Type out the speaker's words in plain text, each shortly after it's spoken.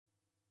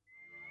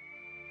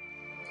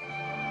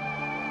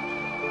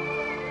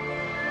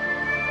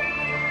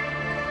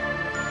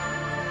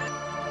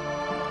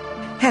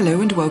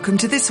Hello and welcome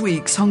to this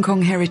week's Hong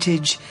Kong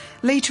Heritage.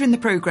 Later in the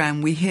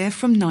programme we hear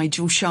from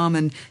Nigel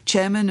Sharman,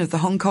 chairman of the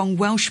Hong Kong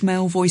Welsh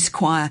Male Voice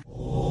Choir.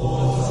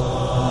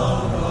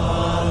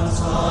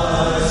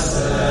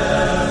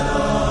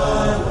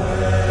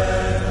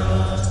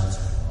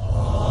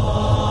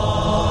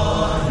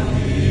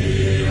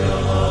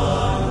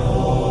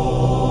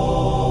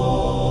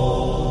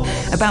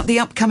 About the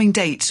upcoming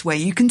dates where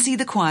you can see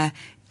the choir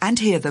and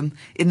hear them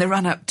in the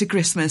run-up to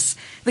Christmas.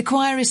 The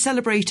choir is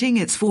celebrating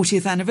its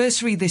 40th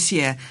anniversary this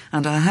year,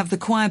 and I have the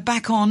choir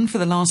back on for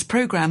the last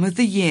programme of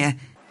the year.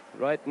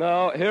 Right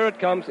now, here it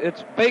comes.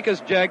 It's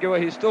Baker's Jaguar.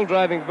 He's still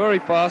driving very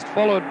fast,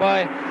 followed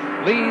by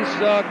Lee's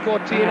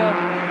Cortina,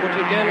 which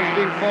again is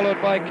being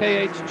followed by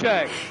KH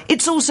Jag.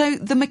 It's also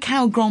the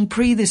Macau Grand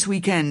Prix this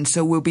weekend,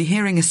 so we'll be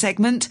hearing a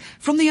segment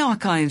from the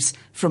archives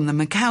from the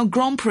Macau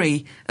Grand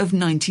Prix of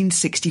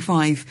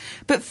 1965.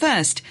 But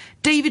first,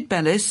 David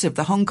Bellis of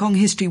the Hong Kong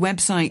history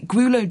website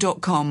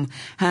Gulo.com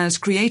has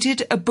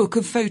created a book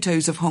of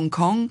photos of Hong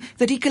Kong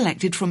that he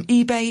collected from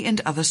eBay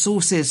and other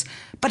sources.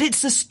 But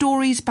it's the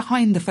stories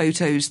behind the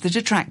photos that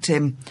attract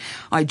him.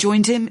 I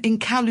joined him in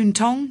Kowloon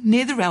Tong,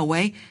 near the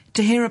railway,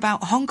 to hear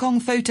about Hong Kong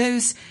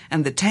photos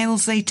and the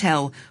tales they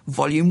tell,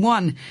 Volume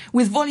 1,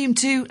 with Volume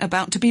 2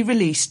 about to be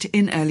released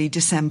in early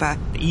December.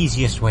 The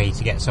easiest way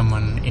to get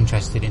someone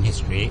interested in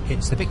history,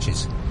 it's the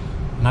pictures.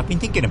 And I've been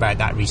thinking about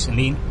that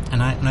recently,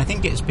 and I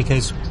think it's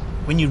because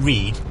when you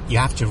read, you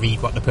have to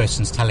read what the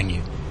person's telling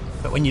you.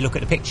 But when you look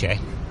at the picture,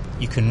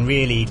 you can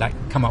really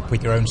come up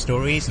with your own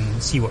stories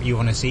and see what you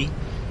want to see.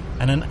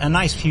 And a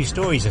nice few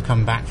stories have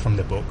come back from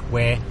the book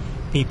where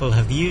people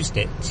have used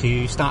it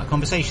to start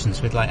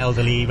conversations with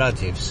elderly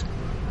relatives.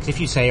 Because if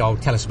you say,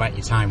 tell us about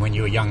your time when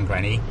you were young,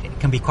 Granny, it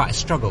can be quite a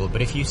struggle.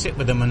 But if you sit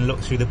with them and look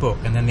through the book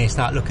and then they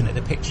start looking at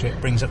the picture, it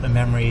brings up the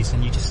memories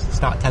and you just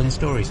start telling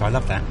stories. So I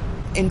love that.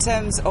 In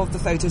terms of the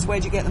photos, where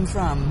do you get them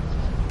from?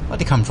 Well,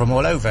 they come from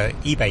all over.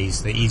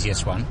 eBay's the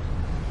easiest one.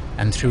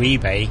 And through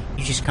eBay,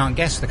 you just can't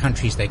guess the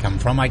countries they come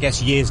from. I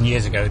guess years and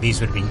years ago,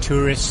 these would have been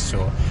tourists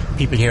or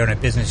people here on a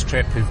business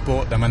trip who've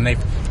bought them and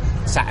they've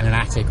sat in an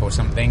attic or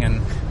something,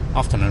 and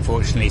often,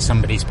 unfortunately,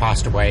 somebody's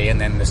passed away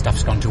and then the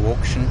stuff's gone to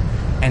auction,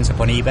 ends up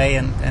on eBay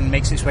and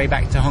makes its way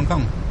back to Hong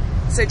Kong.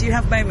 So do you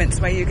have moments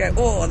where you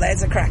go,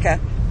 there's a cracker?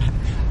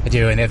 I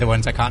do, and they're the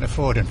ones I can't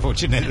afford,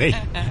 unfortunately.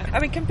 I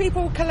mean, can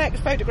people collect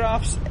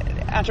photographs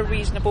at a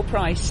reasonable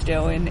price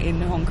still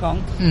in Hong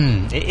Kong?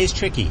 It is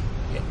tricky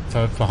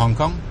for Hong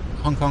Kong.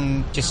 Hong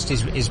Kong just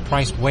is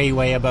priced way,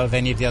 way above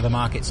any of the other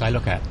markets I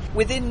look at.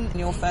 Within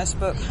your first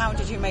book, how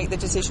did you make the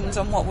decisions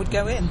on what would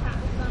go in?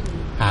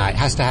 It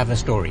has to have a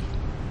story.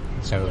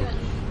 So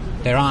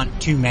there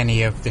aren't too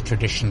many of the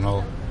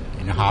traditional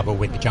harbour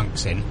with the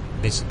junks in.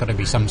 There's got to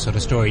be some sort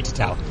of story to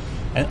tell.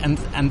 And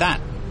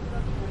that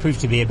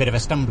proved to be a bit of a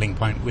stumbling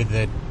point with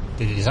the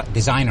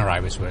designer I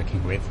was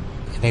working with.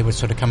 They would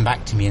sort of come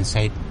back to me and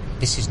say,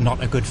 this is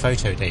not a good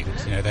photo, David.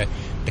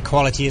 The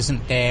quality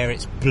isn't there,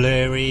 it's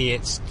blurry,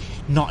 it's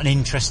not an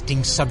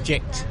interesting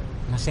subject.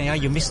 And I say,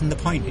 you're missing the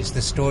point. It's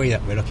the story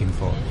that we're looking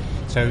for.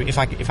 So if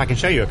I can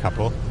show you a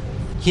couple,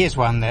 here's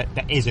one that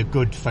is a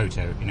good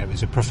photo. It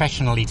was a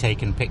professionally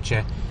taken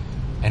picture,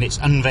 and it's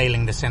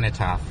unveiling the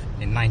cenotaph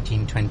in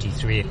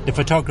 1923. The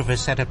photographer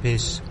set up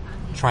his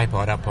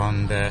tripod up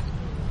on the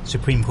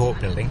Supreme Court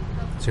building.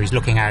 So he's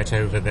looking out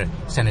over the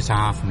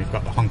cenotaph, and we've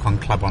got the Hong Kong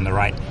Club on the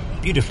right.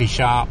 Beautifully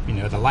sharp,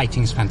 the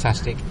lighting's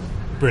fantastic.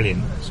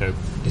 Brilliant. So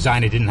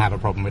designer didn't have a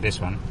problem with this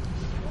one.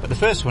 But the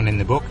first one in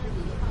the book,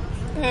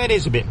 it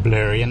is a bit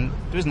blurry and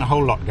there isn't a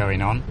whole lot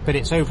going on. But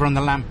it's over on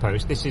the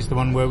lamppost. This is the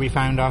one where we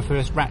found our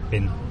first rat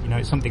bin.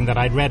 It's something that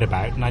I'd read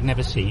about and I'd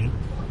never seen.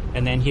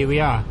 And then here we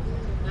are.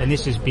 And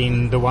this has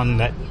been the one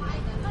that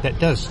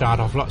does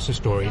start off lots of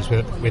stories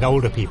with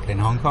older people in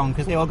Hong Kong,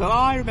 because they all go,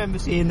 I remember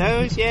seeing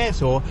those,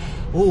 yes. Or,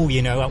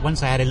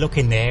 once I had a look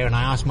in there and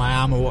I asked my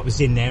Amma what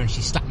was in there and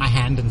she slapped my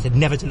hand and said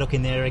never to look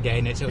in there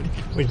again. It's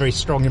with very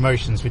strong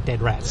emotions with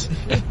dead rats.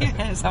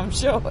 Yes, I'm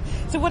sure.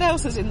 So what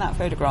else is in that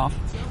photograph?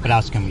 What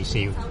else can we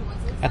see?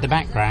 At the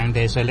background,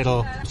 there's a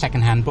little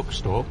second-hand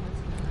bookstore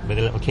with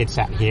a little kid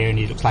sat here, and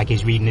he looks like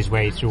he's reading his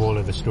way through all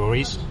of the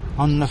stories.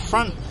 On the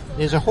front,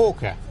 there's a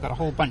hawker, got a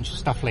whole bunch of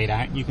stuff laid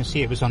out. You can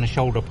see it was on a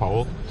shoulder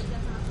pole.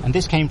 And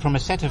this came from a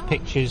set of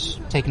pictures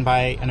taken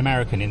by an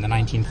American in the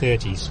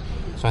 1930s.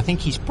 So I think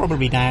he's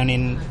probably down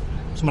in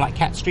somewhere like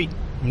Cat Street.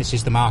 And this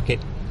is the market,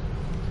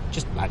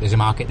 just like there's a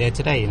market there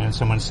today,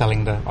 someone's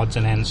selling the odds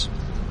and ends.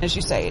 As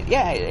you say,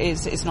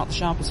 it's not the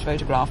sharpest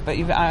photograph, but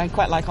I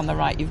quite like on the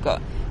right you've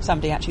got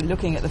somebody actually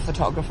looking at the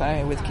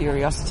photographer with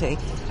curiosity,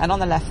 and on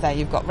the left there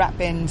you've got rat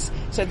bins.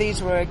 So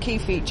these were a key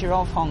feature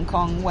of Hong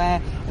Kong,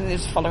 where it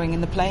was following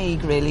in the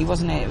plague, really,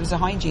 wasn't it? It was a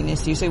hygiene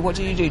issue. So what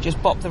do?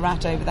 Just bop the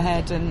rat over the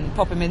head and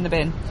pop him in the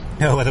bin?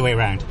 No, other way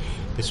around.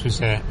 This was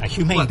a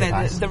humane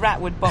device. The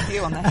rat would bop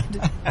you on the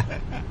head.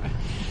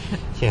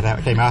 Yeah,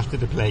 that came after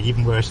the plague,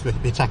 even worse, the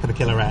attack of the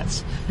killer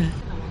rats.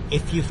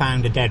 If you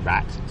found a dead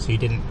rat, so you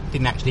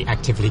didn't actually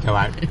actively go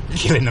out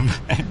killing them,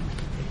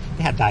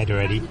 they had died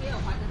already.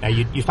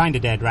 You find a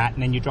dead rat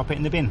and then you drop it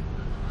in the bin.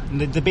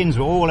 The bins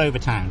were all over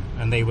town,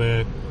 and they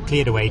were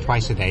cleared away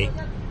twice a day,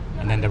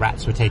 and then the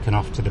rats were taken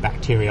off to the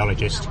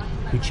bacteriologist,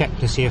 who checked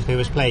to see if there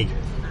was plague.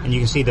 And you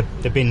can see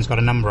the bin's got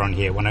a number on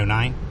here,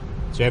 109.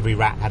 So every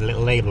rat had a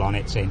little label on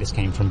it saying this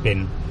came from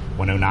bin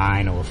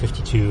 109 or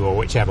 52 or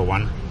whichever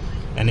one.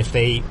 And if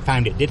they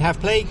found it did have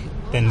plague,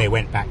 then they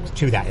went back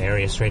to that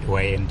area straight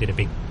away and did a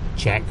big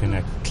check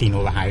and clean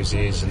all the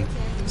houses. And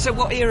so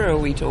what era are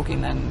we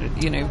talking then,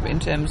 in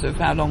terms of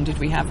how long did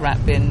we have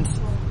rat bins?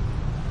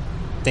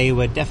 They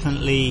were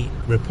definitely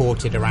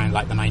reported around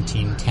like the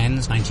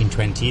 1910s,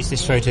 1920s.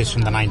 This photo's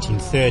from the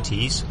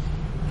 1930s.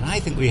 And I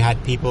think we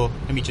had people...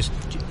 Let me just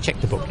check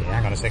the book here.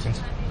 Hang on a second.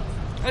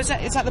 Oh, is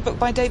that the book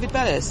by David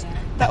Bellis?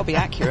 That'll be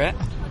accurate.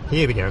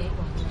 Here we go.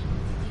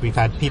 We've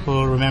had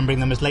people remembering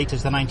them as late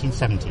as the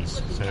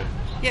 1970s. So.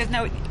 Yes,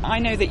 now, I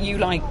know that you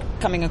like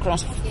coming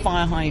across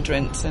fire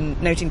hydrants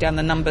and noting down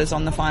the numbers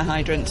on the fire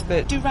hydrants,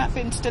 but do rat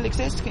bins still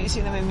exist? Can you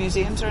see them in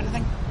museums or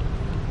anything?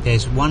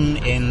 There's one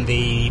in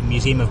the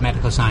Museum of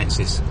Medical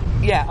Sciences.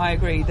 Yeah, I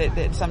agree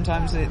that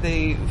sometimes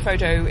the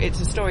photo, it's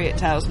a story it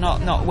tells,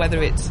 not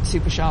whether it's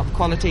super sharp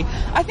quality.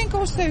 I think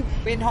also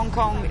in Hong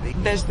Kong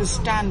there's the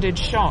standard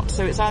shot,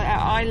 so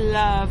I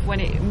love when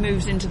it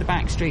moves into the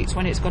back streets,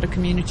 when it's got a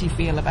community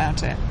feel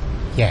about it.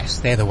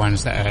 Yes, they're the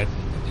ones that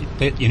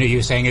you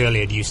were saying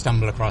earlier, do you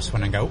stumble across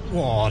one and go,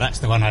 whoa, that's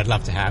the one I'd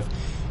love to have.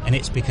 And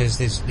it's because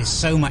there's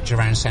so much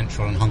around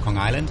Central and Hong Kong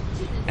Island,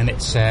 and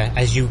it's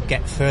as you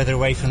get further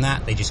away from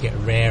that, they just get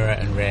rarer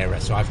and rarer.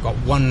 So I've got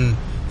one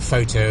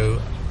photo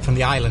from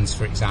the islands,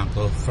 for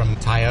example, from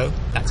Tai O.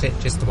 That's it,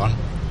 just the one.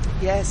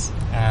 Yes.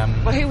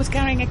 Well, who was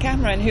carrying a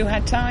camera and who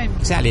had time?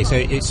 Exactly. So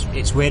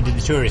it's where did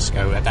the tourists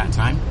go at that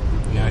time?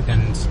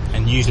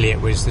 And usually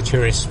it was the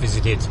tourists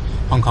visited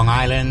Hong Kong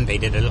Island, they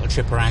did a little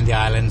trip around the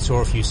island,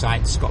 saw a few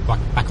sights, got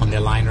back on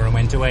their liner and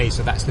went away.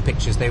 So that's the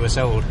pictures they were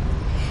sold.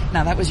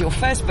 Now, that was your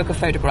first book of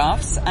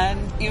photographs, and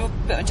you're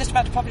just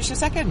about to publish a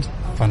second.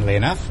 Funnily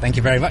enough. Thank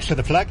you very much for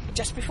the plug.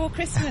 Just before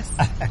Christmas.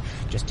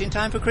 Just in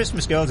time for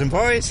Christmas, girls and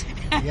boys.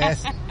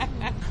 Yes.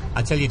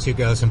 I'll tell you two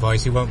girls and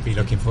boys who won't be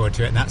looking forward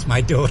to it, and that's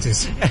my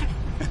daughters.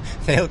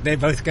 They're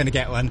both going to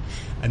get one,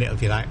 and it'll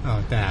be like,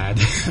 oh, Dad,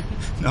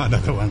 not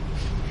another one.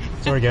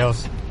 Sorry,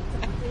 girls.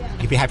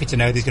 You'd be happy to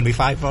know there's going to be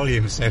 5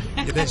 volumes, so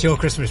that's your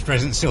Christmas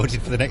present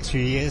sorted for the next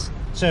few years.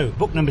 So,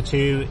 book number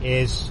 2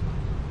 is...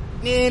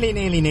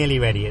 nearly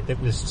ready.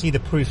 We'll see the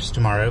proofs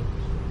tomorrow,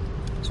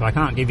 so I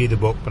can't give you the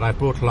book, but I've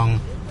brought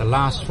along the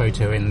last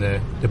photo in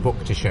the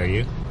book to show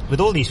you. With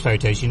all these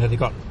photos, they've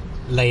got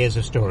layers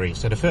of story.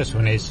 So the first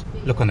one is,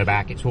 look on the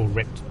back, it's all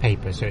ripped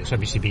paper, so it's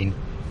obviously been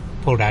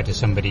pulled out of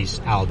somebody's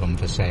album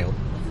for sale.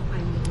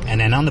 And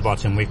then on the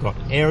bottom, we've got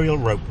Aerial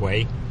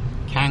Ropeway,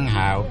 Kang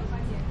Hao,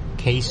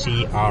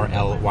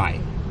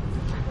 KCRLY.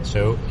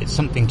 So it's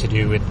something to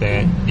do with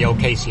the old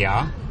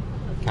KCR,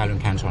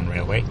 Kowloon Canton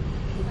Railway.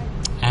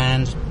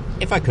 And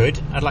if I could,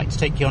 I'd like to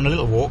take you on a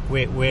little walk.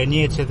 We're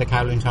near to the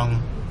Kowloon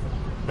Tong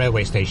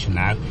railway station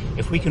now.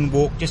 If we can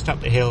walk just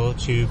up the hill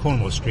to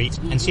Cornwall Street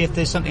and see if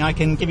there's something I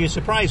can give you a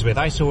surprise with.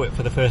 I saw it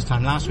for the first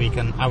time last week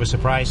and I was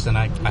surprised, and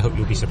I hope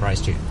you'll be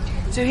surprised too.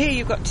 So here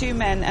you've got 2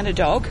 men and a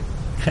dog.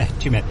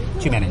 Two men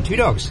and 2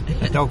 dogs.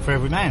 A dog for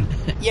every man.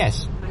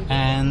 Yes.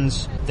 And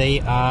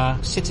they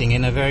are sitting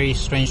in a very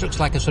strange, looks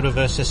like a sort of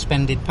a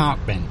suspended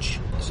park bench.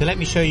 So let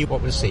me show you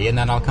what we'll see, and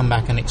then I'll come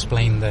back and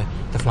explain the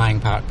flying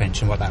park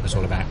bench and what that was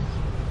all about.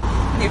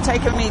 You've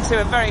taken me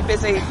to a very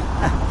busy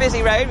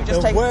road.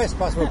 The worst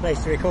possible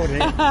place to record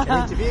an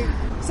interview.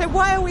 So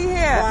why are we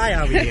here? Why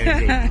are we here,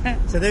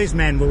 indeed? So those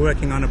men were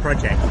working on a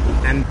project,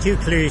 and 2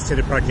 clues to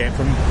the project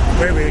from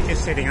where we were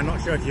just sitting. I'm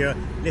not sure if your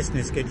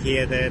listeners could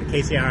hear the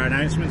KCR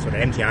announcements, or the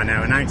MTR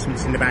now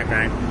announcements in the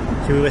background.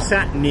 So we were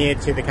sat near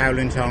to the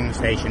Kowloon Tong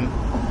station,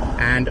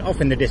 and off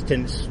in the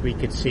distance we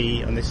could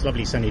see, on this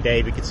lovely sunny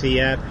day, we could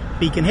see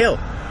Beacon Hill.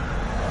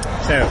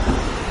 So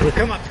we'll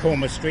come up to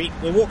Cornwall Street,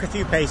 we'll walk a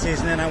few paces,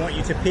 and then I want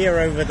you to peer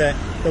over the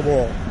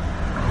wall.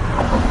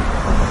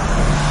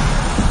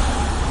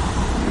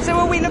 So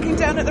are we looking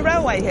down at the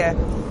railway here?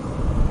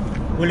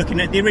 We're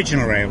looking at the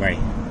original railway,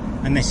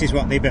 and this is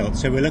what they built.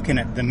 So we're looking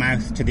at the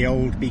mouth to the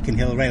old Beacon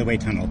Hill railway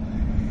tunnel.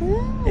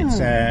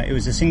 It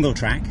was a single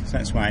track, so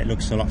that's why it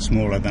looks a lot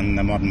smaller than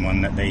the modern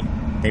one that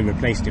they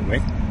replaced it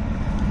with.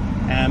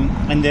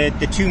 And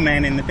the 2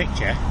 men in the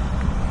picture,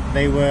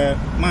 they were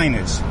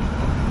miners.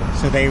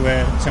 So they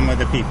were some of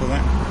the people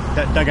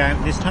that dug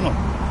out this tunnel.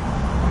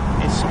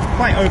 It's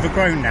quite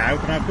overgrown now,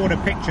 but I've got a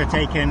picture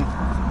taken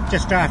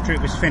just after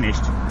it was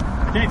finished.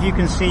 I don't know if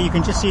you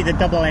can just see the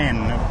double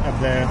N of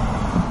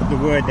the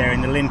word there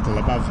in the lintel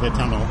above the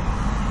tunnel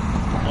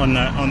on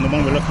the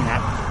one we're looking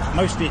at.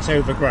 Mostly it's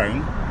overgrown,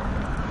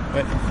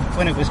 but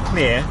when it was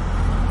clear,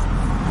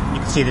 you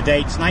can see the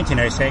dates,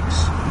 1906,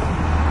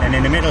 and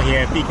in the middle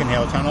here, Beacon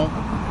Hill Tunnel,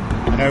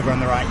 and over on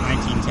the right,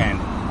 1910.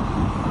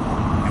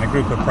 And a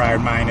group of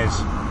proud miners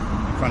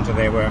in front of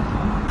their work.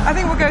 I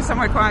think we'll go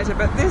somewhere quieter,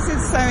 but this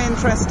is so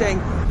interesting.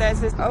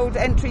 There's this old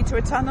entry to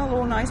a tunnel,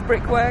 all nice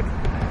brickwork.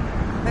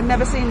 They've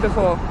never seen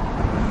before.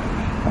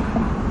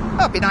 Oh,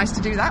 it'd be nice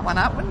to do that one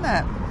up, wouldn't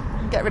it?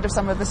 get rid of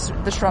some of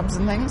the shrubs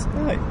and things.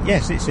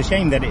 Yes, it's a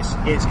shame that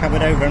it's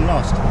covered over and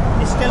lost.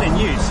 It's still in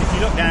use. If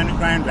you look down at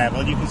ground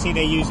level, you can see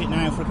they use it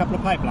now for a couple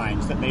of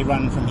pipelines that they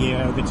run from here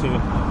over to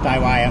Dai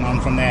Wai and on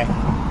from there.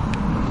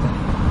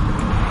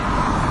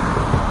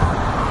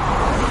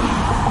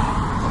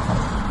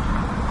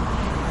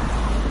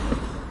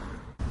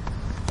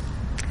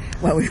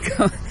 Well, we've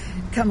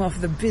come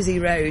off the busy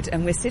road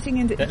and we're sitting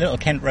in... The little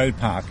Kent Road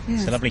Park.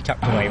 Yes. It's a lovely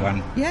tucked away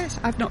one. Yes,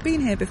 I've not been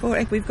here before.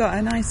 We've got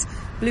a nice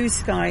blue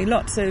sky,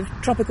 lots of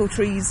tropical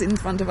trees in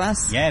front of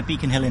us. Yeah,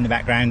 Beacon Hill in the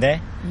background there.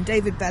 And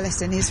David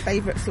Bellis in his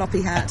favourite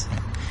floppy hat.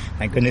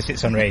 Thank goodness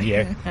it's on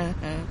radio.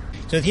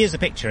 So here's the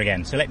picture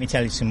again. So let me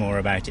tell you some more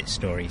about its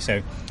story.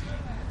 So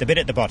the bit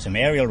at the bottom,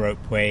 aerial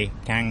ropeway,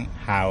 Kang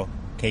Hao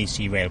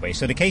KC Railway.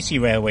 So the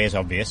KC Railway is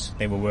obvious.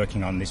 They were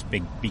working on this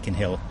big Beacon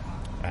Hill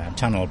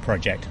tunnel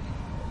project.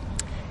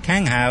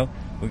 Kang Hao,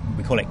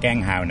 we call it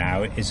Geng Hao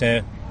now, is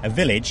a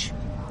village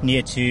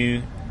near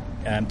to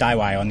Dai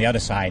Wai on the other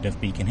side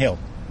of Beacon Hill.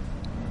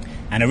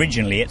 And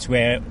originally it's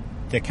where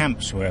the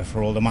camps were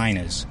for all the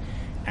miners.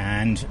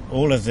 And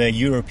all of the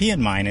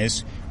European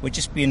miners were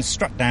just being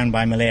struck down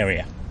by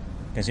malaria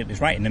because it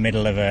was right in the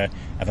middle of a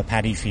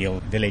paddy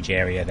field village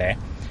area there.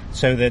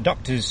 So the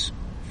doctors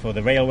for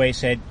the railway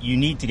said, you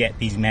need to get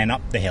these men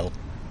up the hill.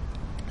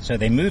 So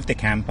they moved the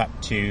camp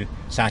up to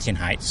Satin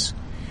Heights.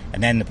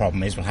 And then the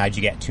problem is, well, how do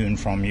you get to and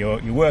from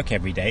your work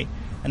every day?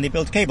 And they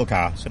built a cable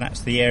car, so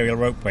that's the aerial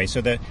ropeway.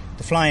 So the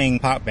flying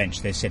park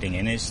bench they're sitting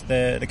in is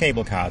the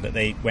cable car that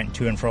they went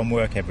to and from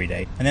work every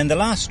day. And then the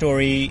last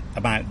story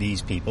about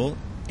these people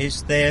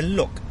is their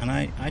look. And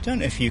I don't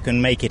know if you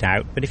can make it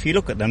out, but if you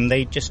look at them,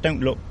 they just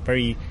don't look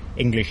very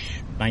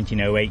English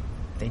 1908.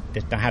 They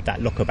don't have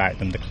that look about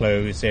them, the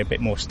clothes, they're a bit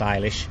more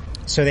stylish.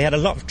 So they had a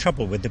lot of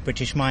trouble with the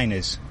British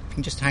miners. If you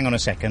can just hang on a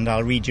second,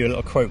 I'll read you a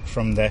little quote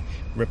from the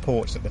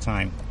reports at the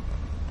time.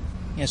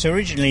 Yeah, so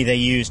originally they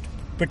used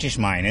British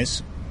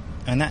miners,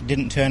 and that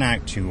didn't turn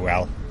out too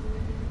well.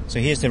 So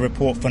here's the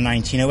report for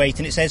 1908,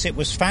 and it says it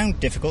was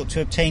found difficult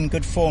to obtain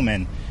good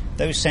foremen.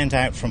 Those sent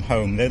out from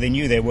home, though they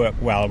knew their work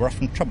well, were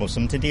often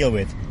troublesome to deal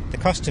with. The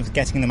cost of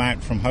getting them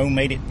out from home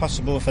made it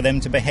possible for them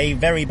to behave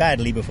very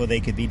badly before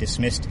they could be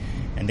dismissed,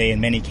 and they in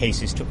many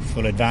cases took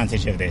full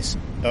advantage of this.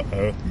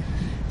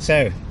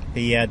 So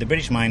the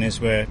British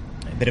miners were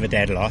a bit of a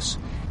dead loss.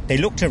 They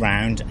looked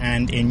around,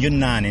 and in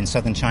Yunnan in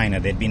southern China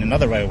there'd been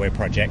another railway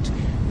project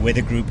with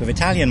a group of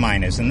Italian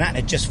miners, and that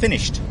had just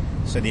finished.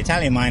 So the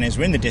Italian miners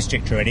were in the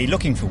district already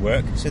looking for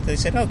work, so they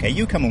said, OK,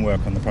 you come and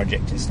work on the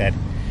project instead.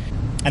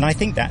 And I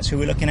think that's who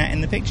we're looking at in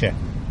the picture.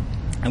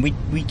 And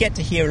we get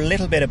to hear a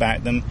little bit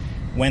about them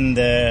when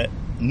the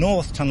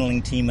North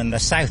tunnelling team and the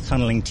South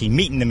tunnelling team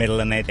meet in the middle,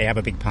 and they have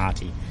a big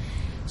party.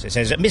 So it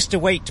says that Mr.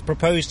 Waite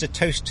proposed a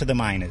toast to the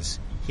miners.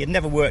 He had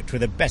never worked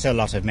with a better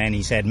lot of men,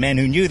 he said, men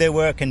who knew their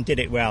work and did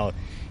it well.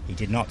 He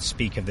did not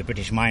speak of the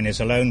British miners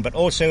alone, but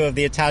also of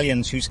the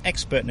Italians whose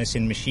expertness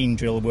in machine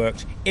drill work,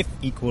 if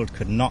equalled,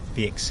 could not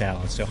be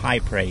excelled. So high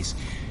praise.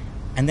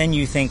 And then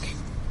you think,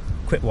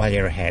 quit while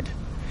you're ahead.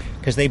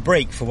 Because they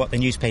break for what the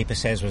newspaper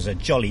says was a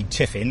jolly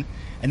tiffin.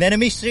 And then a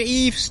Mr.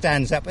 Eve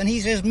stands up and he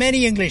says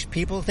many English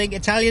people think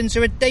Italians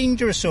are a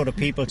dangerous sort of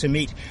people to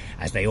meet,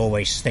 as they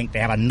always think they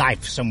have a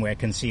knife somewhere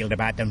concealed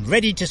about them,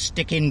 ready to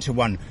stick into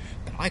one.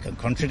 But I can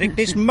contradict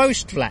this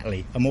most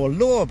flatly. A more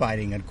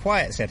law-abiding and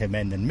quiet set of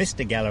men than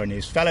Mr. Geller and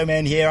his fellow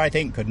men here, I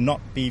think, could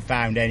not be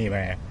found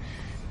anywhere.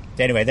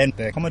 Anyway, then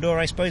the Commodore,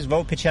 I suppose,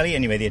 Volpicelli,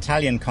 anyway, the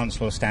Italian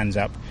consul stands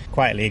up,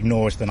 quietly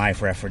ignores the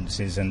knife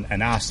references and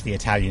asks the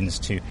Italians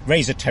to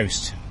raise a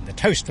toast. The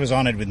toast was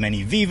honoured with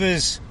many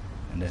vivas,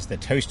 and as the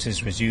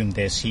toasters resumed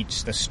their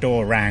seats, the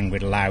store rang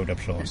with loud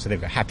applause. So they've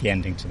got a happy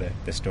ending to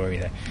the story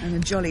there. And a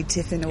jolly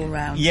tiffin all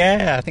round.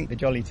 Yeah, I think the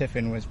jolly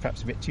tiffin was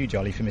perhaps a bit too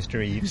jolly for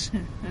Mr. Eves.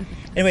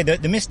 Anyway, the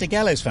Mr.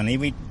 Geller's funny.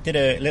 We did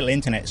a little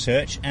internet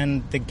search,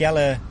 and the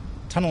Geller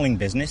tunnelling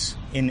business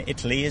in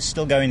Italy is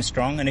still going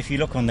strong, and if you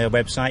look on their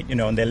website, you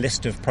know, on their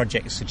list of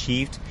projects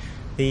achieved,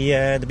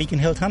 the Beacon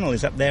Hill Tunnel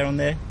is up there on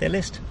their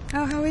list.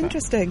 Oh, how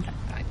interesting.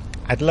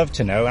 I'd love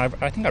to know.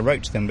 I think I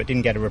wrote to them but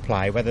didn't get a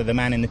reply whether the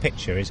man in the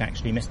picture is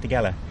actually Mr.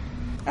 Geller.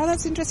 Oh,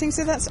 that's interesting.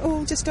 So that's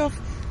all just off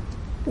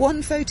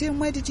one photo, and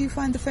where did you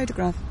find the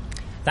photograph?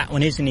 That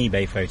one is an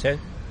eBay photo.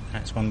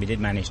 That's one we did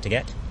manage to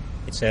get.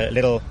 It's a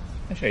little,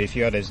 I'll show you a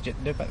few others,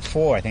 about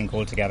 4 I think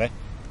altogether.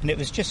 And it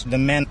was just the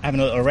men having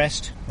a little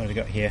rest. What have we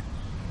got here?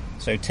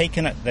 So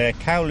taken at the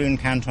Kowloon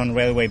Canton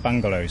Railway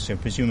bungalows, so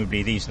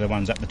presumably these are the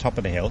ones at the top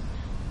of the hill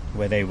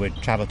where they would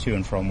travel to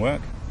and from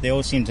work. They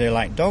all seem to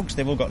like dogs.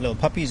 They've all got little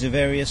puppies of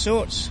various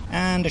sorts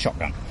and a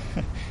shotgun.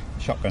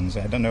 Shotguns,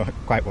 I don't know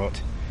quite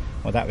what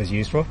that was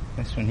used for.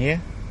 This one here.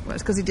 Well,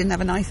 it's because he didn't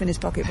have a knife in his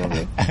pocket,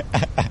 probably.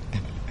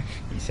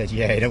 He said,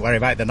 yeah, don't worry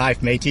about the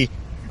knife, matey.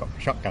 I've got a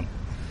shotgun.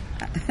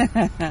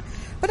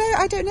 But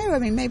I don't know. I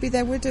mean, maybe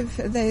they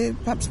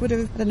perhaps would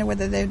have, I don't know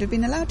whether they would have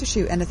been allowed to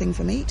shoot anything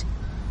for meat.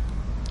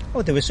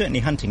 Oh, they were certainly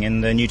hunting in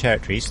the new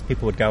territories.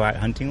 People would go out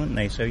hunting, wouldn't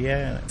they? So,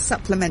 yeah.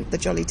 Supplement the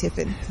jolly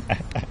tiffin.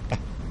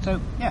 So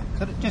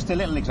just a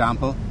little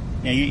example.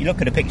 You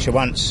look at a picture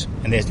once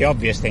and there's the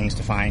obvious things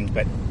to find,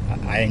 but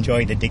I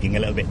enjoy the digging a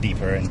little bit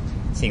deeper and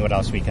seeing what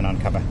else we can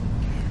uncover.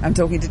 I'm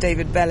talking to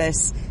David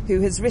Bellis, who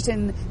has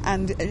written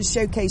and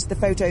showcased the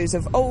photos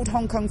of old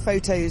Hong Kong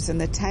photos and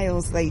the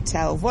tales they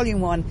tell.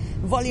 Volume 1.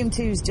 Volume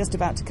 2 is just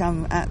about to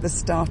come at the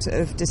start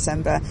of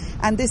December.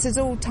 And this is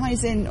all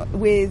ties in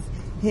with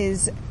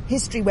his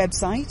history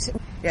website.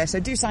 Yeah, so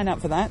do sign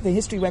up for that. The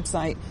history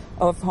website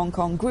of Hong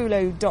Kong,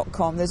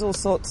 grulo.com. There's all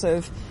sorts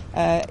of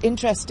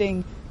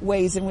interesting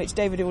ways in which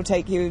David will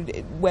take you,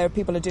 where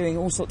people are doing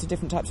all sorts of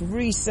different types of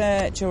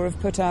research or have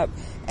put up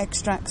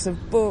extracts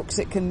of books.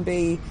 It can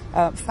be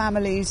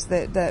families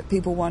that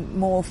people want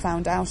more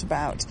found out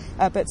about.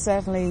 But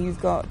certainly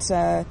you've got...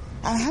 how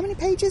many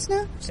pages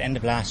now? At the end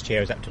of last year,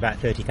 it was up to about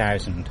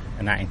 30,000,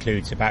 and that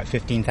includes about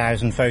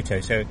 15,000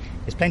 photos. So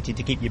there's plenty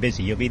to keep you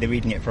busy. You'll be there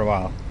reading it for a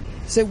while.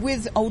 So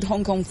with old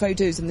Hong Kong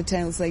photos and the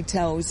tales they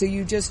tell, so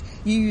you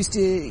used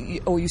to,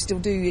 or you still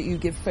do, you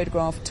give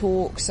photograph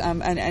talks,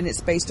 and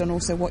it's based on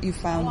also what you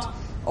found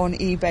on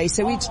eBay.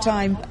 So each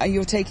time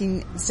you're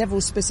taking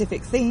several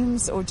specific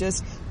themes, or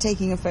just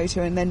taking a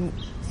photo and then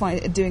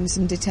doing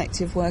some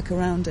detective work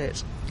around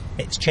it?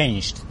 It's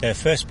changed. The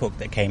first book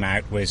that came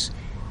out was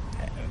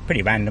a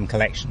pretty random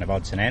collection of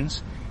odds and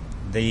ends.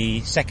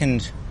 The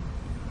second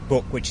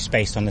book, which is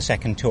based on the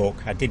second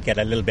talk, I did get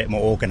a little bit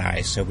more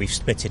organised, so we've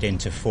split it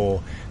into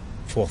four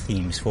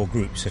themes, 4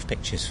 groups of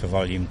pictures for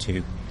Volume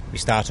 2. We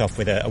start off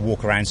with a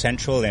walk around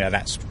Central.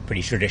 That's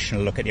pretty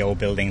traditional, look at the old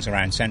buildings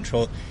around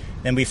Central.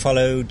 Then we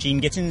follow Jean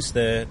Gittins,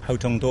 the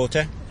Hotong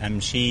daughter,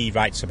 and she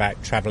writes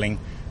about travelling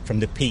from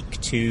the Peak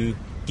to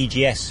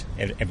DGS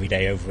every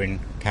day over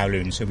in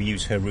Kowloon, so we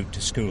use her route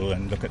to school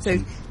and look at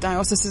So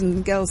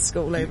Diocesan Girls'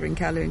 School over in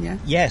Kowloon, yeah?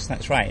 Yes,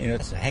 that's right.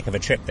 It's a heck of a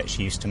trip that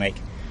she used to make.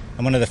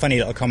 And one of the funny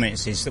little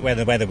comments is that where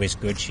the weather was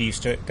good, she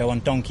used to go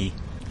on donkey.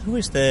 Who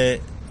was the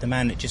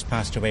man that just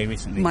passed away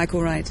recently?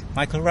 Michael Wright.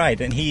 Michael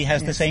Wright, and he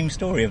has the same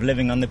story of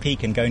living on the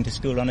Peak and going to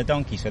school on a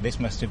donkey. So this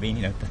must have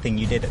been, the thing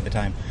you did at the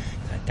time.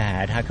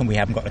 Dad, how come we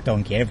haven't got a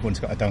donkey? Everyone's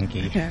got a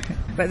donkey. Yeah.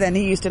 But then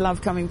he used to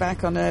love coming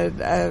back on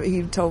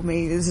he told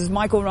me, this is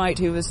Michael Wright,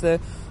 who was the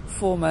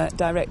former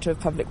Director of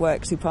Public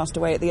Works, who passed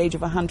away at the age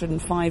of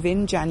 105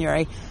 in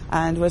January,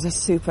 and was a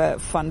super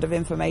fund of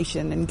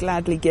information and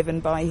gladly given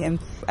by him,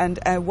 and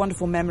a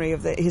wonderful memory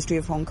of the history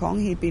of Hong Kong.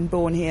 He'd been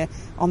born here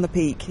on the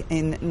Peak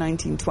in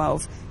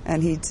 1912,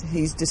 and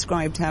he's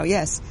described how,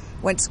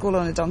 went to school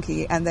on a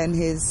donkey, and then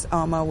his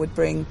ama would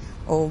bring,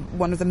 or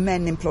one of the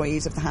men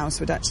employees of the house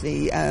would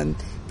actually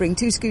bring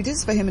 2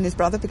 scooters for him and his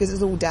brother, because it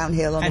was all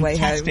downhill on the way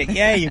home. Fantastic.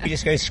 Yeah, you could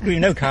just go scream.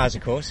 No cars,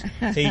 of course.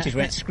 So you just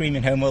went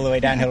screaming home all the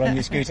way downhill on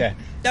your scooter.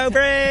 No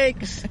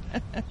brakes!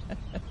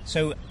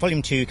 So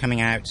Volume 2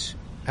 coming out,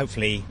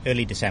 hopefully,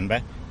 early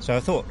December. So I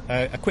thought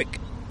a quick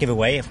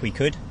giveaway, if we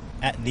could.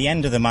 At the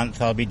end of the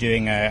month, I'll be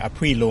doing a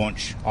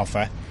pre-launch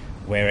offer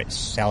where it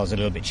sells a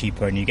little bit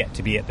cheaper and you get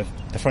to be at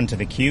the front of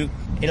the queue.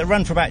 It'll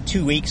run for about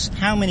 2 weeks.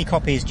 How many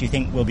copies do you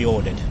think will be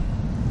ordered?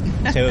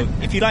 So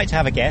if you'd like to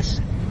have a guess,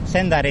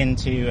 send that in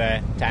to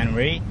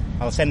Anne-Marie.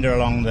 I'll send her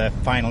along the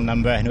final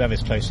number, and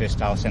whoever's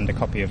closest, I'll send a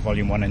copy of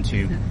Volume 1 and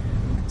 2.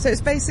 So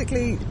it's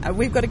basically,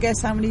 we've got to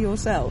guess how many you'll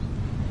sell?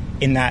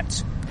 In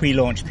that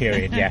pre-launch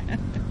period, yeah.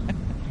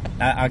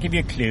 I'll give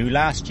you a clue.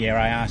 Last year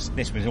I asked,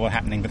 this was all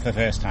happening for the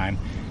first time,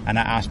 and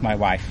I asked my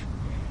wife.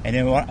 And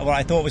then what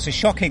I thought was a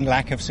shocking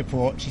lack of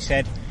support, she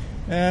said,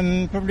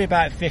 probably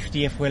about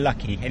 50 if we're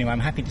lucky. Anyway, I'm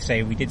happy to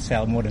say we did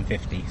sell more than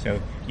 50,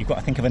 so you've got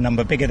to think of a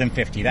number bigger than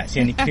 50. That's the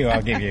only clue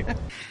I'll give you.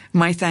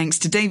 My thanks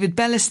to David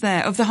Bellis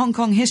there of the Hong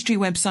Kong history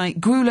website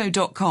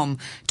grulo.com,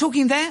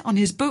 talking there on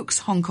his books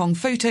Hong Kong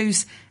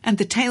Photos and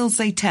The Tales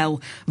They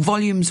Tell,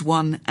 Volumes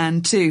 1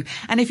 and 2.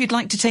 And if you'd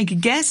like to take a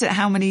guess at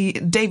how many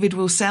David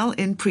will sell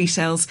in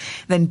pre-sales,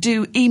 then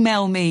do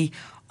email me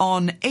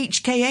on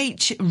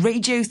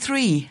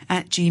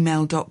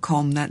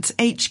hkhradio3@gmail.com. That's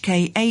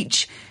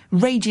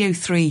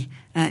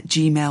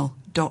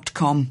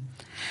hkhradio3@gmail.com.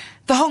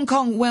 The Hong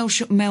Kong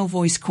Welsh Male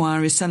Voice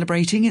Choir is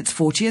celebrating its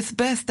 40th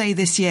birthday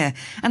this year,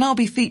 and I'll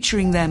be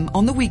featuring them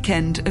on the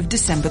weekend of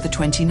December the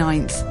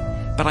 29th.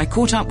 But I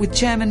caught up with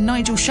Chairman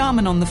Nigel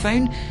Sharman on the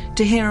phone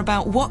to hear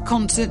about what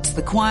concerts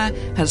the choir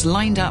has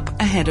lined up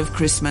ahead of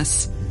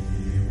Christmas.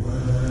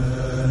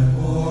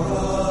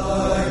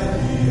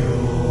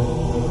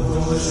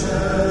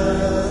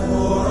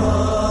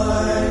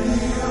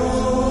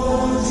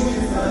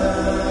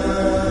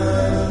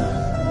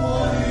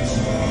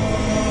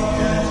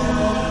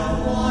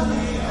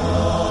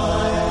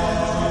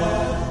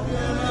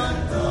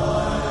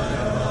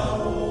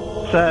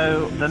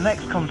 So the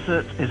next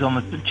concert is on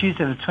the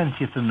Tuesday the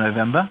 20th of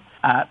November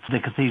at the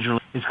Cathedral.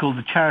 It's called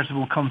the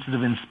Charitable Concert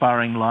of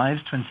Inspiring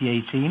Lives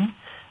 2018.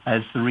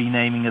 It's the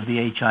renaming of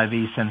the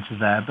HIV centre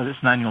there, but it's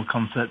an annual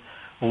concert,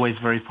 always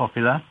very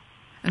popular.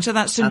 And so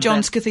that's St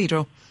John's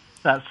Cathedral?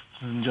 That's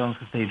St John's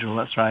Cathedral,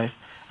 that's right.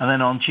 And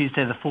then on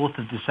Tuesday the 4th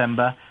of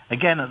December,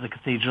 again at the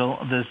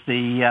Cathedral, there's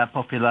the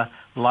popular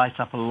Light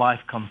Up a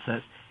Life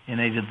concert in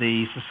aid of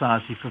the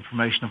Society for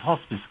Promotion of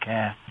Hospice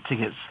Care.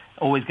 Tickets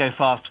always go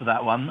fast for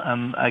that one.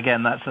 And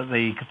again, that's at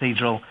the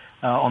Cathedral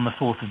on the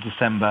 4th of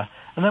December.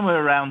 And then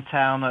we're around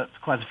town at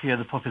quite a few of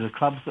the popular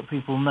clubs that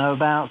people know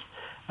about.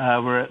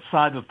 We're at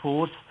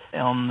Cyberport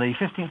on the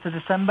 15th of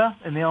December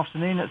in the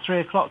afternoon at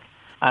 3 o'clock.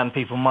 And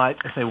people might,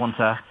 if they want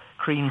a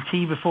cream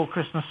tea before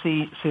Christmas,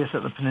 see us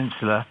at the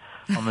Peninsula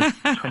on the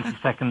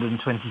 22nd and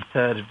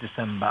 23rd of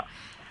December.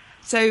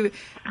 So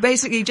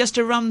basically, just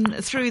to run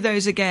through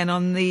those again,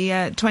 on the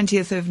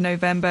 20th of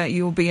November,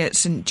 you'll be at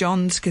St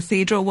John's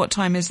Cathedral. What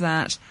time is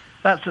that?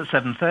 That's at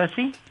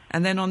 7:30.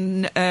 And then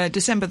on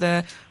December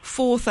the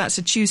 4th, that's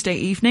a Tuesday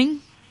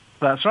evening.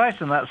 That's right,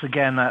 and that's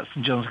again at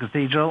St John's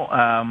Cathedral.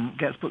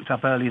 Gets booked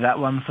up early, that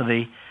one, for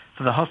the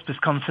hospice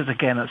concert,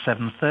 again at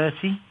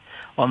 7:30.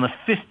 On the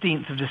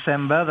 15th of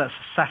December, that's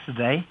a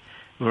Saturday,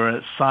 we're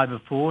at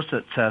Cyberport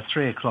at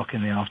 3 o'clock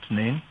in the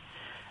afternoon.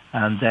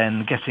 And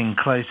then getting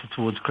closer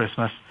towards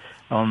Christmas,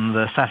 on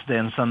the Saturday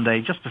and Sunday,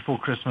 just before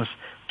Christmas,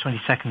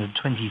 22nd and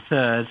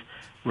 23rd,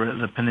 we're at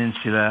the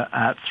Peninsula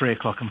at 3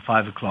 o'clock and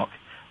 5 o'clock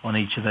on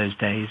each of those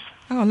days.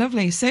 Oh,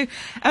 lovely. So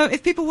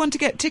if people want to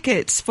get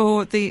tickets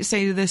for the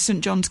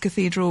St John's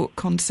Cathedral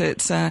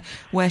concerts,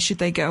 where should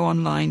they go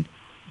online?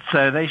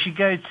 So they should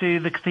go to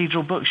the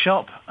Cathedral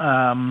Bookshop,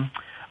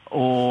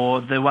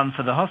 or the one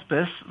for the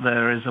hospice.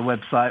 There is a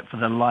website for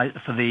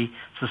the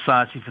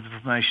Society for the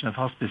Promotion of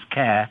Hospice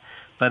Care.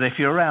 But if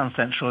you're around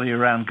Central, you're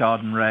around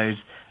Garden Road,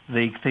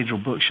 the Cathedral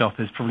Bookshop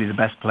is probably the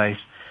best place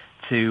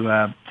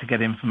to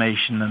get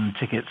information and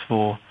tickets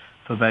for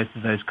both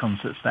of those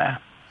concerts there.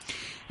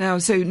 Now,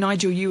 so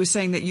Nigel, you were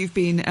saying that you've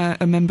been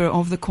a member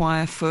of the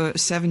choir for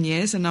 7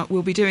 years, and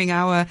we'll be doing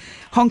our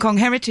Hong Kong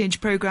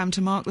Heritage programme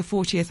to mark the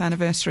 40th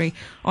anniversary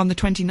on the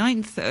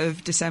 29th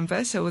of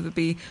December. So there'll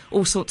be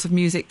all sorts of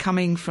music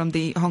coming from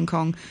the Hong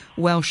Kong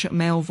Welsh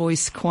Male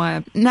Voice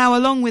Choir. Now,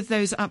 along with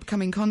those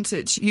upcoming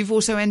concerts, you've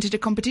also entered a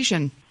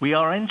competition. We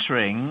are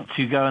entering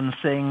to go and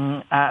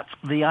sing at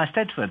the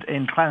Eisteddfod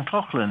in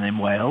Llangollen in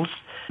Wales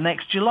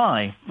next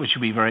July, which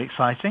will be very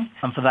exciting.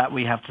 And for that,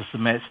 we have to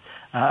submit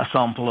a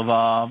sample of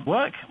our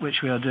work,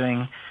 which we are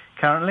doing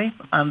currently,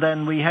 and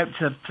then we hope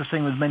to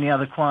sing with many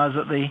other choirs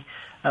at the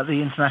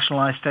International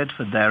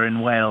Eisteddfod there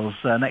in Wales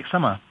next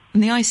summer.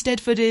 And the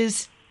Eisteddfod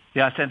is?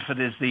 The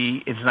Eisteddfod is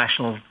the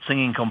international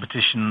singing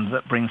competition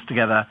that brings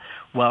together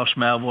Welsh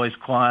male voice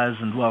choirs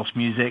and Welsh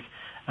music,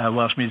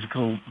 Welsh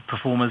musical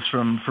performers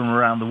from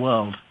around the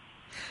world.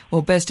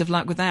 Well, best of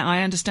luck with that.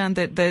 I understand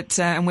that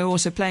and we're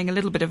also playing a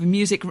little bit of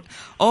music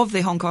of the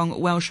Hong Kong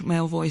Welsh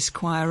Male Voice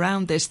Choir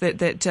around this,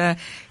 that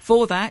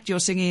for that you're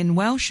singing in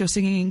Welsh, you're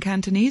singing in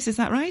Cantonese, is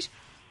that right?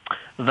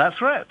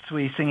 That's right.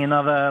 We sing in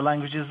other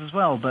languages as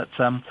well, but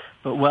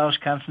Welsh,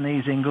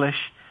 Cantonese, English.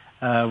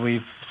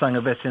 We've sung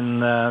a bit in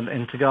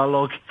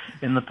Tagalog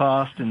in the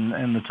past, in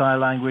the Thai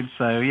language.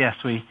 So yes,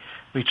 we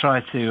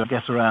try to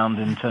get around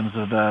in terms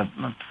of the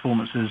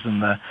performances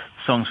and the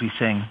songs we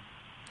sing.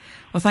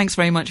 Well, thanks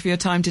very much for your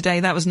time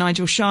today. That was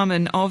Nigel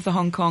Sharman of the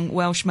Hong Kong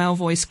Welsh Male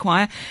Voice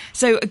Choir.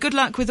 So good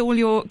luck with all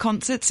your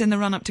concerts in the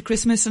run-up to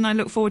Christmas, and I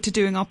look forward to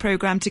doing our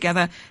programme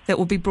together that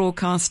will be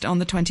broadcast on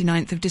the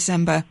 29th of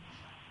December.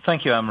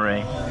 Thank you,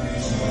 Anne-Marie.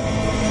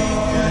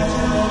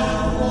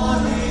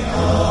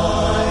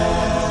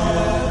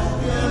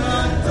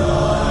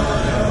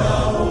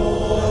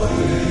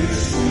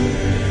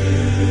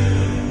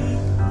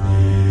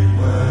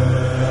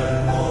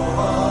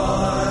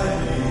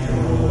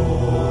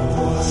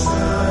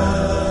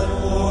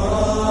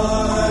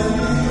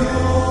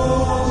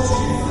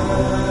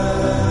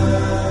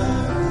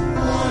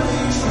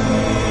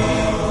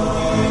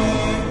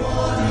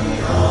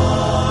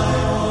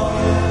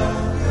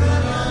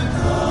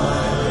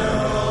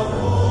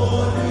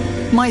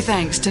 My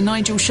thanks to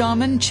Nigel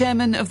Sharman,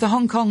 chairman of the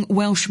Hong Kong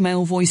Welsh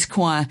Male Voice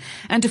Choir.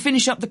 And to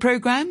finish up the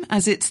programme,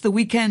 as it's the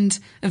weekend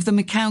of the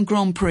Macau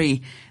Grand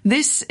Prix,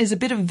 this is a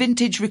bit of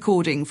vintage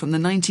recording from the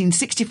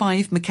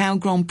 1965 Macau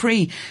Grand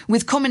Prix,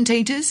 with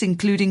commentators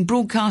including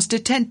broadcaster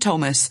Ted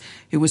Thomas,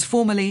 who was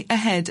formerly a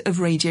head of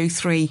Radio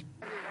 3.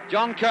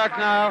 John Kirk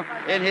now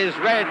in his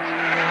red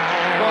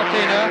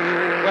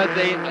Cortina with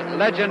the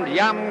legend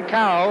Yam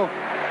Cow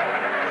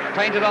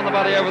painted on the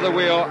body over the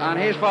wheel, and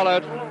he's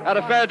followed at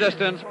a fair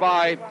distance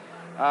by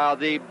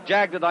the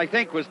Jag that I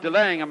think was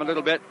delaying him a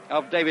little bit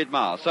of David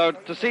Marr. So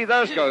to see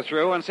those go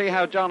through and see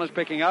how John is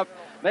picking up,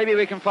 maybe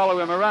we can follow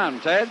him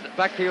around. Ted,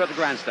 back to you at the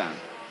grandstand.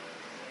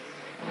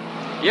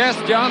 Yes,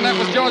 John, that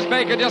was George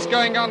Baker just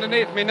going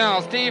underneath me now.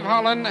 Steve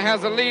Holland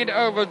has a lead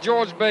over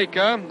George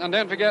Baker, and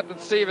don't forget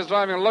that Steve is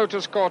driving a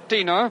Lotus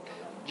Cortina.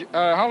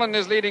 Holland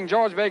is leading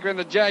George Baker in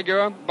the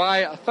Jaguar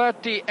by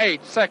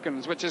 38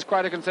 seconds, which is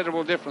quite a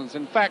considerable difference.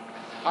 In fact,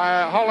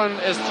 Holland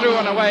is through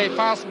and away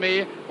past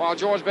me, while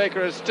George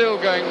Baker is still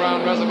going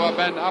round Reservoir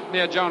Bend up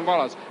near John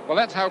Wallace. Well,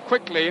 that's how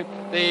quickly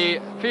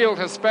the field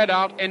has sped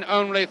out in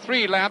only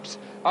 3 laps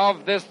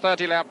of this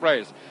 30-lap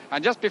race.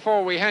 And just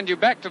before we hand you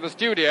back to the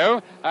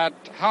studio at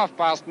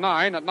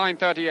 9:30, at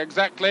 9:30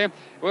 exactly,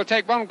 we'll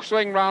take one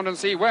swing round and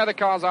see where the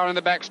cars are in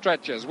the back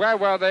stretches. Where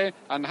were they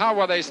and how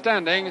were they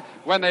standing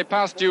when they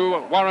passed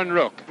you Warren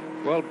Rook?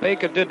 Well,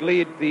 Baker did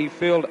lead the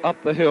field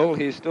up the hill.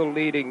 He's still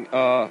leading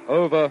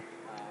over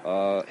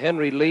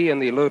Henry Lee in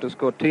the Lotus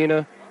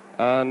Cortina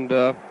and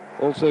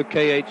also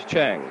K.H.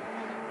 Chang.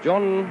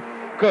 John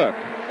Kirk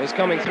is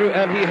coming through,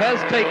 and he has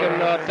taken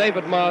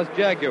David Marr's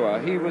Jaguar.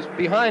 He was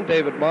behind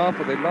David Marr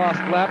for the last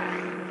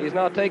lap. He's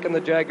now taken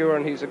the Jaguar,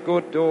 and he's a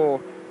good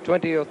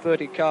 20 or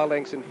 30 car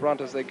lengths in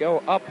front as they go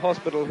up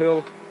Hospital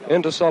Hill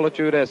into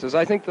Solitude Esses.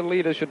 I think the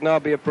leader should now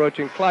be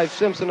approaching Clive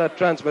Simpson at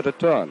Transmitter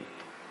Turn.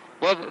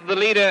 Well, the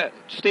leader,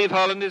 Steve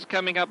Holland, is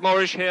coming up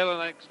Moorish Hill,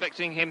 and I'm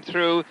expecting him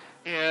through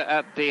here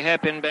at the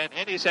hairpin bend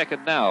any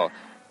second now.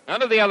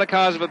 None of the other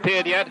cars have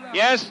appeared yet.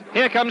 Yes,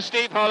 here comes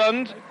Steve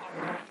Holland.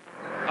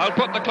 I'll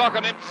put the clock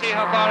on him to see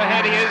how far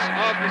ahead he is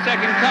of the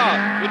second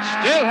car,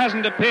 which still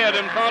hasn't appeared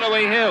in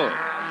Faraway Hill.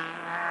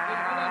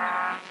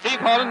 Steve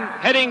Holland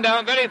heading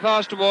down very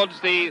fast towards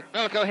the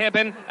Velco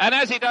hairpin, and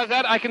as he does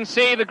that, I can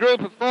see the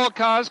group of 4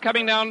 cars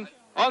coming down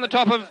on the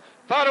top of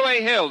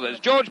Faraway Hill.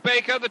 There's George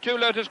Baker, the 2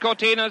 Lotus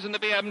Cortinas, and the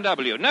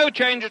BMW. No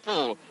change at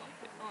all.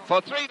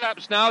 For 3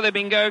 laps now, they've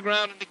been going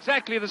around in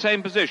exactly the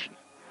same position.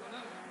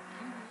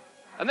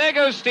 And there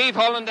goes Steve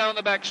Holland down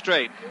the back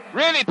straight,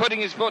 really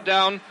putting his foot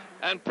down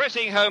and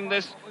pressing home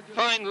this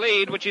fine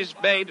lead, which is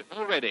made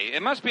already.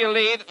 It must be a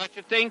lead, I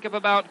should think, of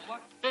about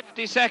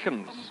 50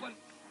 seconds.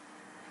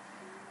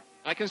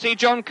 I can see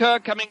John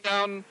Kirk coming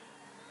down,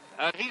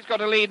 and he's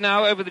got a lead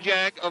now over the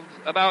Jag of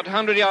about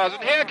 100 yards.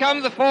 And here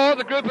come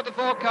the group of the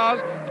 4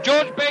 cars,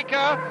 George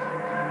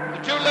Baker,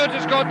 the 2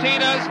 Lotus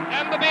Cortinas,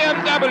 and the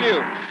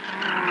BMW.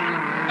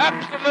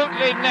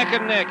 Absolutely neck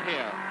and neck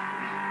here.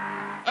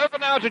 Over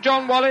now to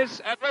John Wallace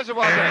at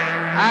Reservoir Day.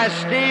 As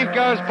Steve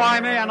goes by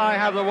me, and I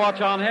have the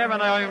watch on him,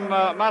 and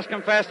I must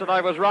confess that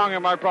I was wrong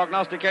in my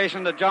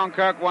prognostication that John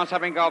Kirk, once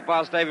having got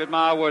past David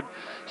Marr, would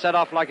set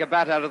off like a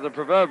bat out of the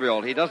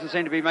proverbial. He doesn't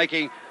seem to be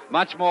making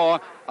much more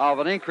of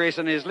an increase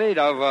in his lead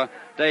over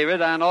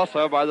David, and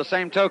also, by the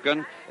same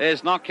token,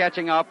 is not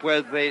catching up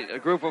with the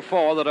group of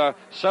 4 that are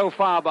so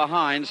far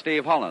behind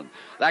Steve Holland.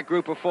 That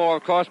group of 4,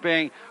 of course,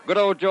 being good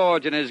old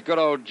George and his good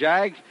old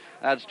Jag.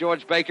 That's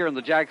George Baker in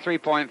the Jag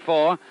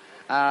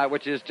 3.4,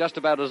 which is just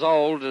about as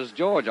old as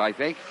George, I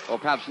think, or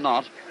perhaps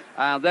not.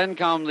 Then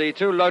come the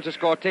 2 Lotus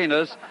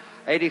Cortinas,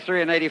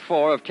 83 and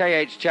 84 of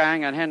K.H.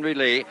 Chang and Henry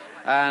Lee,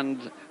 and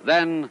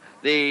then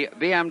the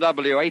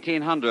BMW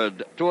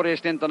 1800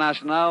 Tourist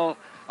International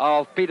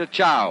of Peter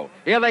Chow.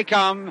 Here they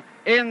come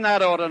in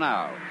that order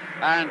now.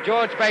 And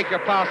George Baker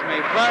passed me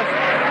first.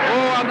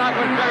 Oh, and that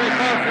was very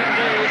close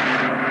indeed.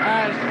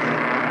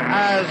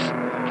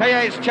 As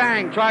K.H.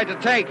 Chang tried to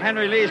take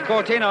Henry Lee's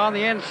Cortina on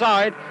the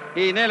inside,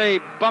 he nearly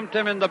bumped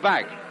him in the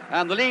back.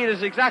 And the lead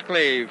is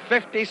exactly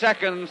 50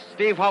 seconds,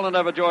 Steve Holland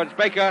over George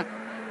Baker.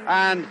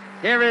 And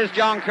here is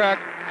John Kirk,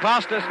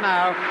 past us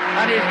now,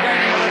 and he's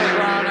gaining a little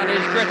ground and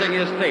he's gritting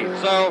his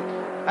teeth. So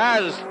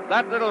as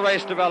that little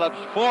race develops,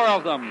 4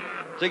 of them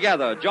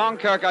together, John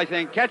Kirk, I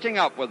think, catching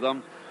up with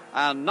them,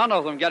 and none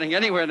of them getting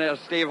anywhere near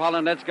Steve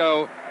Holland. Let's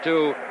go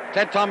to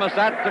Ted Thomas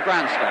at the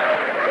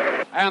grandstand.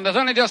 And there's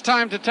only just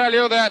time to tell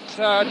you that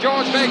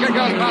George Baker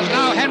goes past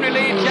now. Henry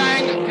Lee,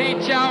 Chang,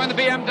 Pete Chow in the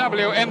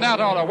BMW in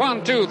that order.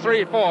 1, 2,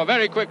 3, 4.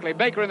 Very quickly.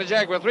 Baker in the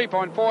Jaguar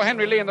 3.4.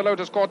 Henry Lee in the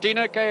Lotus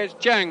Cortina. K.H.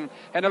 Chang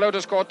in the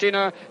Lotus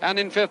Cortina. And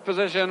in 5th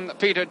position,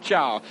 Peter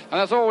Chow. And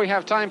that's all we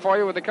have time for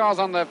you with the cars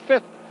on the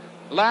 5th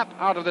lap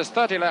out of this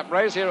 30-lap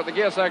race here at the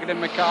Gear Circuit in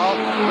Macau.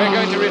 We're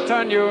going to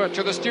return you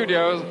to the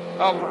studios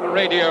of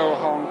Radio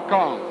Hong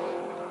Kong.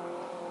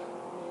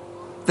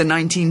 The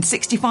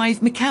 1965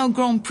 Macau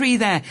Grand Prix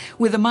there,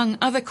 with among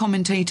other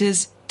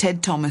commentators,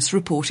 Ted Thomas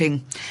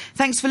reporting.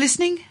 Thanks for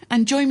listening,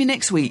 and join me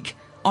next week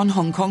on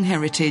Hong Kong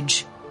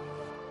Heritage.